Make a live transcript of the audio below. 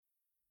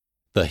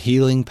The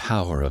Healing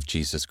Power of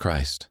Jesus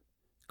Christ.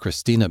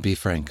 Christina B.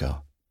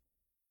 Franco.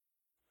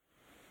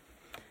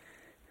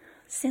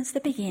 Since the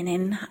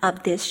beginning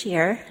of this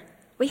year,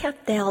 we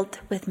have dealt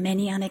with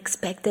many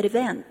unexpected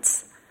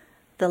events.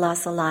 The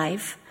loss of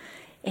life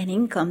and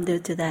income due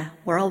to the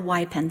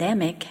worldwide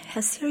pandemic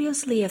has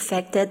seriously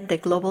affected the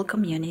global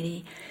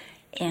community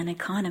and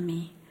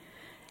economy.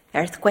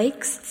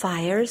 Earthquakes,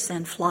 fires,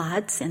 and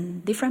floods in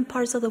different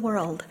parts of the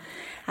world,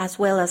 as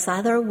well as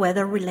other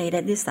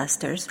weather-related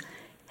disasters,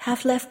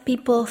 have left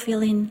people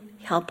feeling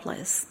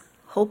helpless,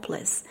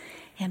 hopeless,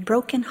 and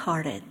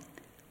broken-hearted,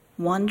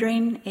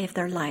 wondering if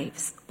their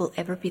lives will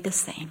ever be the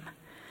same.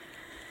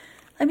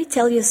 Let me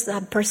tell you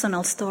a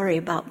personal story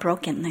about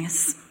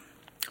brokenness.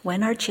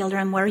 When our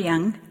children were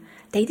young,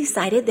 they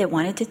decided they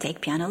wanted to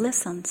take piano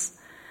lessons.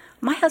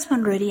 My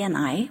husband Rudy and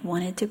I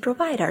wanted to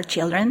provide our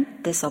children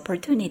this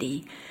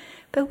opportunity,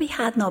 but we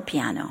had no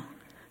piano.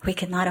 We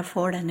could not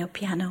afford a new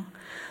piano,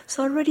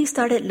 so Rudy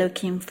started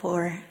looking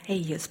for a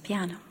used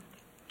piano.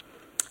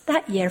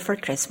 That year for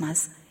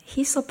Christmas,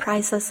 he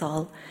surprised us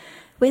all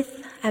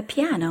with a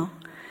piano,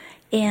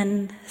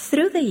 and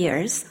through the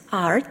years,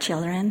 our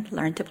children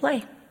learned to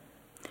play.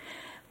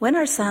 When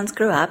our sons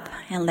grew up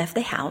and left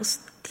the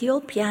house, the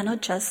old piano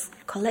just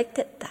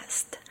collected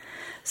dust,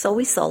 so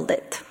we sold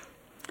it.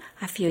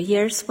 A few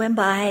years went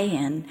by,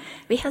 and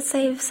we had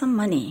saved some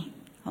money.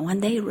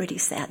 One day, Rudy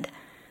said,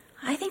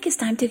 "I think it's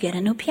time to get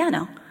a new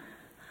piano."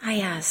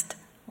 I asked,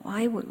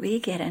 "Why would we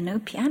get a new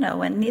piano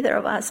when neither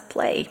of us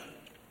play?"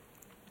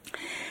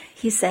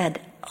 He said,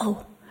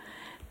 "Oh,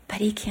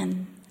 but we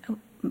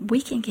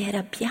can get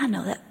a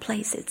piano that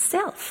plays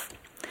itself.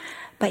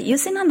 By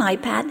using an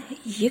iPad,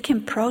 you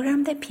can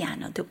program the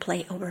piano to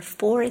play over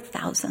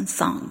 4,000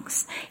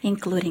 songs,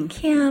 including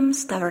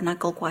hymns,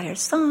 tabernacle choir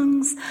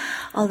songs,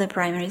 all the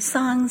primary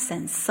songs,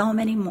 and so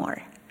many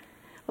more."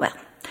 Well,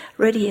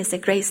 Rudy is a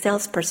great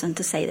salesperson,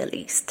 to say the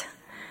least.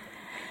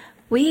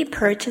 We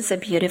purchased a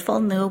beautiful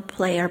new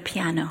player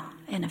piano,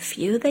 and a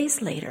few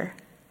days later,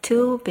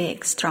 two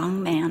big,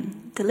 strong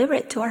men delivered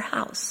it to our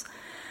house.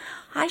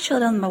 I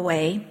showed them the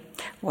way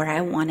where I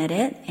wanted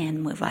it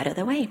and moved out of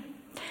the way.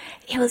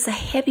 It was a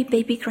heavy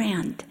baby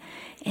grand,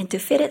 and to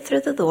fit it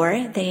through the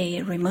door,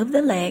 they removed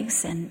the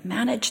legs and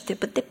managed to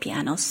put the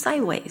piano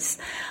sideways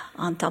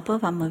on top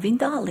of a moving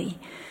dolly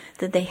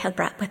that they had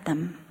brought with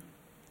them.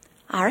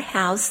 Our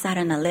house sat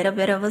on a little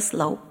bit of a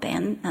slope,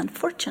 and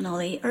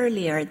unfortunately,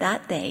 earlier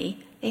that day,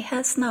 it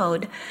had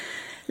snowed,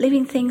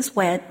 leaving things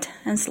wet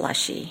and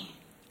slushy.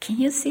 Can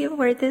you see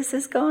where this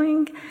is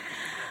going?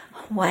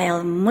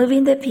 While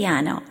moving the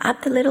piano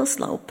up the little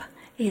slope,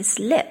 it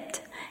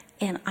slipped,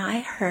 and I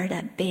heard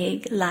a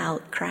big,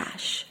 loud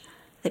crash.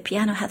 The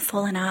piano had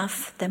fallen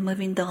off the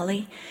moving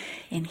dolly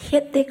and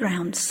hit the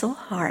ground so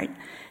hard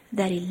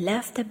that it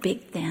left a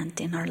big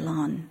dent in our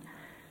lawn.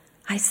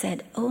 I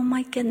said, "Oh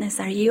my goodness,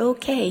 are you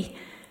okay?"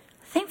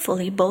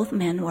 Thankfully, both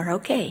men were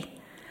okay.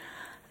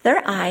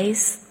 Their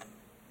eyes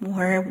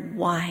were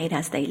wide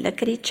as they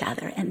looked at each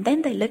other, and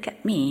then they looked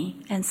at me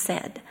and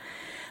said,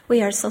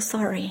 "We are so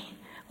sorry.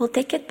 We'll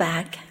take it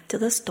back to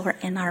the store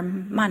and our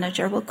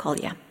manager will call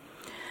you."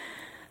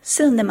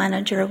 Soon the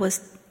manager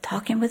was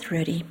talking with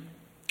Rudy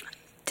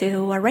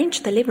to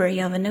arrange delivery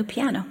of a new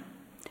piano.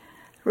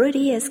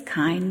 Rudy is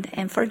kind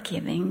and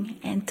forgiving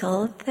and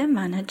told the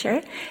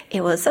manager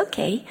it was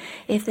okay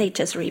if they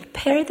just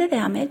repaired the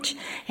damage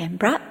and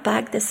brought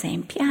back the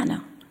same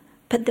piano.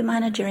 But the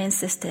manager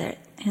insisted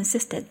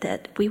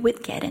that we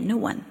would get a new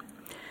one.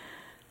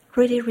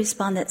 Rudy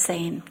responded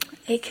saying,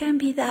 "It can't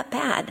be that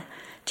bad.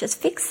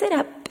 Just fix it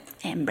up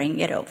and bring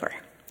it over."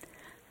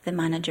 The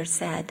manager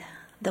said,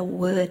 "The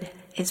wood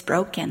is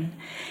broken,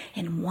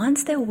 and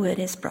once the wood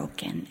is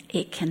broken,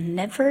 it can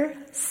never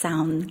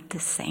sound the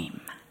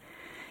same.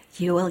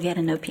 You will get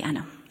a new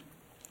piano."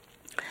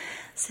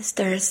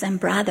 Sisters and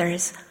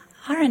brothers,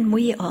 aren't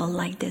we all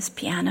like this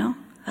piano,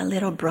 a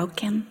little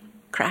broken,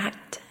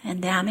 cracked,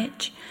 and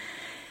damaged,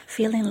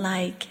 feeling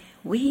like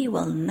we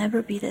will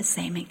never be the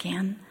same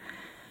again?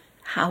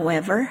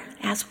 However,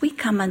 as we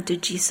come unto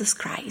Jesus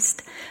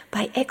Christ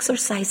by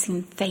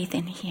exercising faith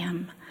in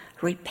Him,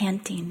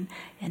 repenting,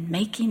 and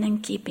making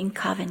and keeping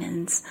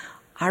covenants,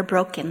 our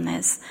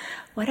brokenness,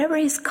 whatever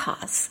is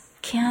caused,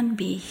 can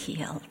be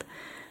healed.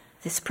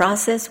 This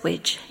process,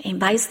 which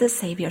invites the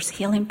Savior's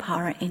healing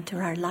power into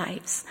our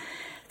lives,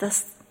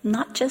 does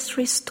not just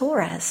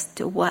restore us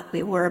to what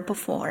we were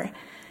before,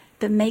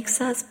 but makes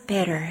us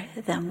better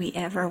than we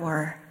ever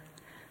were.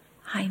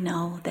 I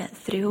know that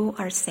through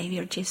our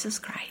Savior Jesus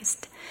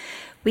Christ,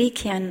 we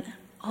can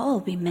all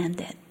be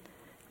mended,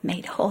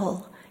 made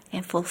whole,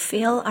 and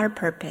fulfill our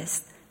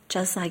purpose,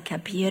 just like a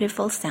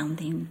beautiful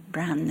sounding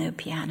brand new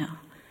piano.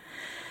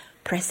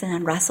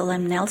 President Russell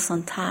M.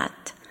 Nelson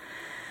taught,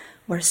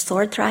 where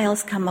sore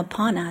trials come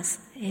upon us,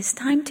 it's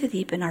time to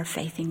deepen our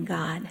faith in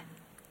God,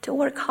 to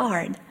work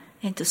hard,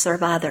 and to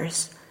serve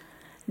others.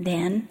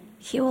 Then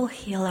He will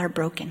heal our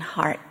broken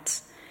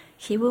hearts.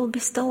 He will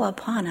bestow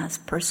upon us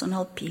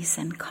personal peace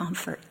and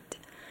comfort.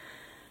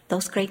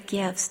 Those great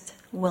gifts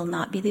will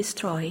not be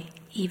destroyed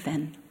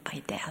even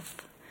by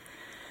death.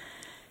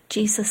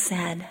 Jesus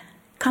said,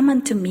 "Come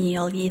unto me,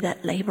 all ye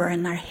that labor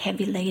and are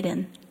heavy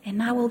laden,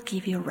 and I will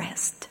give you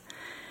rest.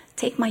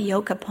 Take my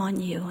yoke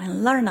upon you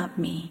and learn of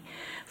me,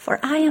 for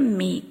I am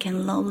meek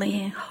and lowly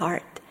in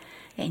heart,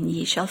 and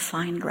ye shall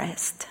find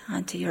rest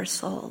unto your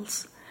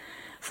souls.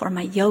 For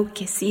my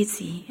yoke is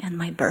easy and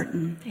my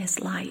burden is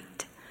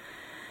light."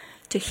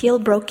 To heal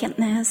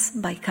brokenness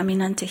by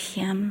coming unto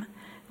Him,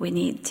 we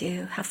need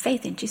to have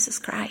faith in Jesus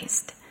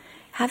Christ.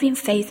 Having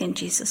faith in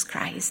Jesus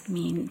Christ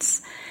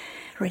means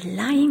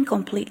relying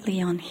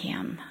completely on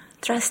Him,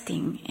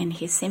 trusting in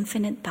His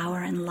infinite power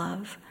and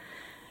love.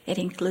 It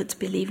includes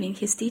believing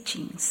His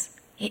teachings.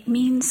 It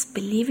means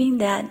believing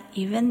that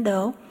even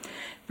though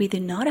we do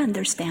not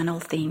understand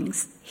all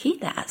things, He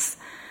does,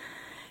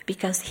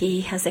 because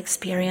He has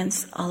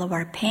experienced all of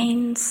our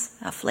pains,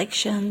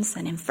 afflictions,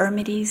 and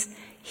infirmities.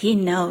 He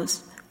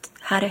knows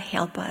how to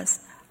help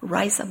us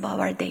rise above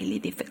our daily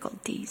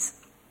difficulties.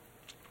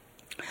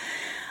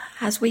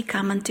 As we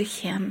come unto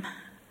Him,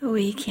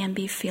 we can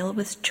be filled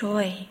with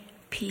joy,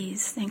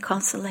 peace, and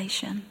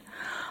consolation.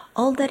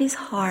 All that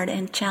is hard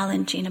and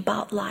challenging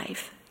about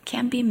life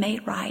can be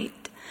made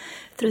right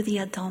through the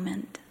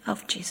atonement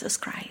of Jesus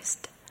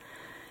Christ.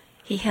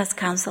 He has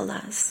counseled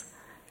us,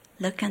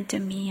 "Look unto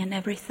me in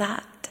every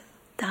thought,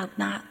 doubt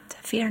not,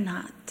 fear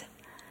not."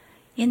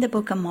 In the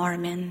Book of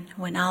Mormon,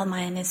 when Alma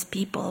and his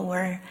people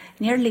were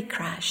nearly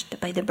crushed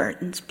by the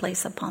burdens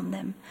placed upon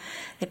them,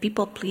 the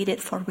people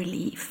pleaded for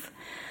relief.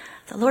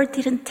 The Lord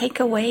didn't take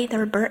away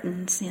their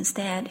burdens.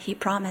 Instead, He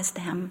promised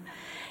them,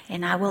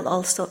 "And I will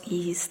also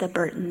ease the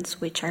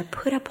burdens which are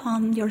put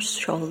upon your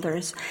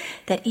shoulders,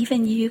 that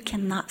even you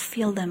cannot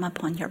feel them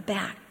upon your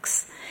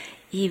backs,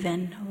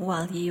 even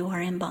while you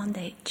are in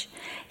bondage.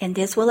 And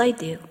this will I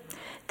do,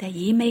 that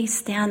ye may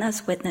stand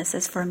as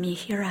witnesses for me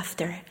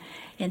hereafter,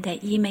 and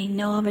that ye may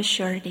know of a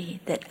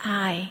surety that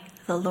I,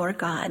 the Lord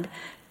God,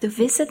 do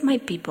visit my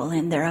people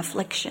in their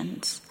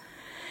afflictions."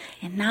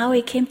 And now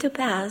it came to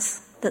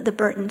pass that the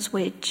burdens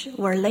which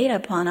were laid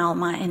upon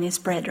Alma and his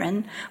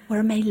brethren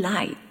were made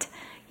light.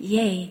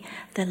 Yea,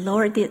 the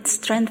Lord did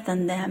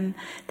strengthen them,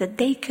 that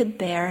they could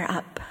bear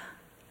up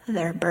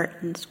their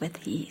burdens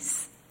with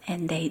ease.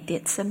 And they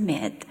did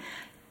submit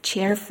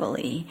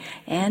cheerfully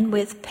and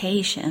with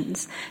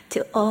patience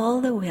to all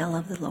the will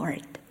of the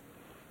Lord.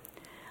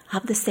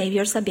 Of the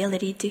Savior's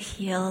ability to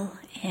heal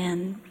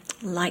and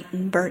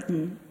lighten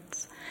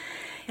burdens,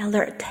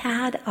 Elder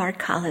Tad R.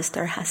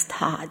 Callister has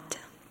taught,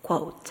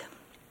 quote,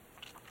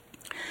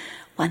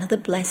 "One of the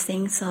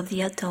blessings of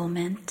the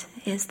atonement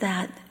is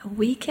that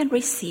we can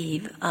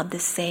receive of the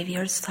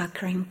Savior's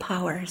succoring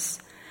powers.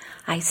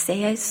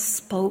 Isaiah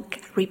spoke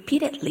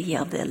repeatedly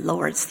of the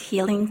Lord's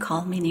healing,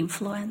 calming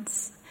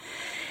influence.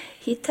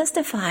 He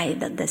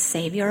testified that the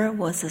Savior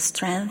was a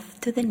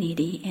strength to the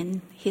needy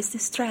in his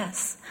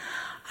distress,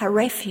 a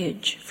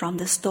refuge from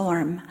the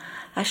storm,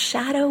 a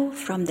shadow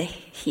from the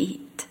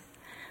heat.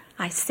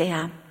 As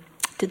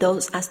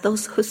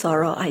those who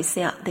sorrow,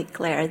 Isaiah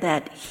declared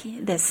that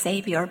the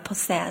Savior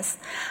possessed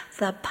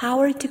the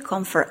power to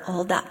comfort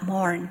all that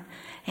mourn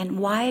and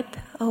wipe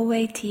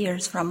away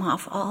tears from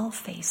off all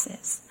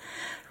faces,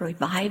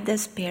 revive the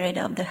spirit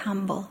of the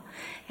humble,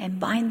 and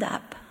bind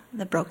up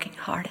the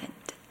brokenhearted.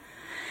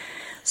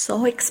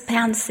 So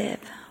expansive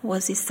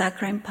was His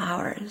succoring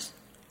powers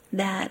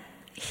that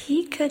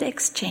He could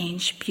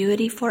exchange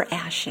beauty for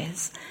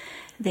ashes,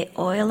 the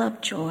oil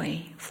of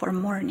joy for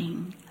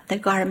mourning, the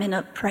garment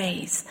of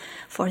praise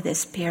for the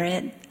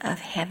spirit of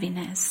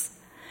heaviness.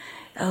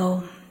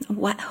 Oh,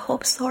 what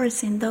hope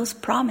soars in those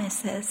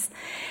promises!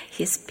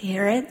 His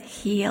Spirit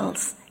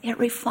heals, it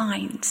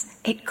refines,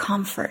 it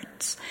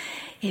comforts,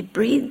 it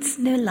breathes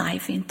new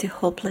life into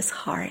hopeless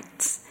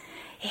hearts.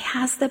 It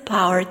has the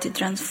power to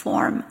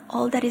transform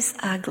all that is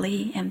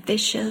ugly and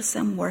vicious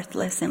and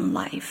worthless in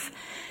life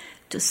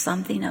to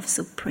something of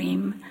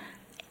supreme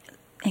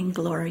and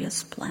glorious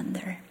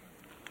splendor.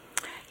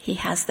 He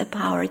has the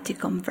power to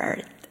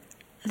convert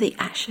the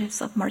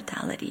ashes of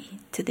mortality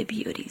to the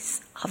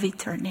beauties of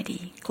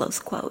eternity." Close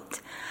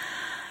quote.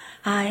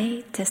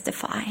 I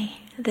testify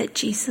that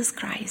Jesus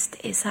Christ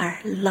is our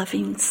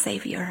loving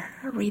Savior,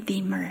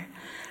 Redeemer,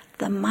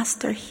 the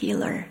Master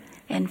Healer,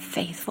 and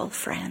faithful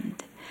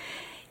friend.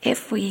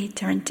 If we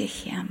turn to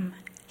Him,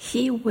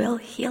 He will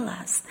heal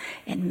us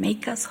and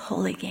make us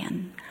whole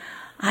again.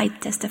 I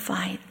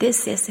testify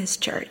this is His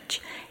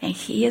church, and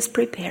He is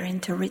preparing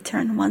to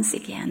return once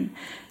again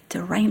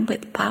to reign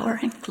with power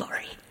and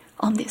glory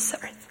on this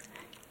earth.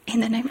 In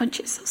the name of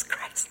Jesus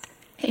Christ,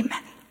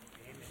 amen.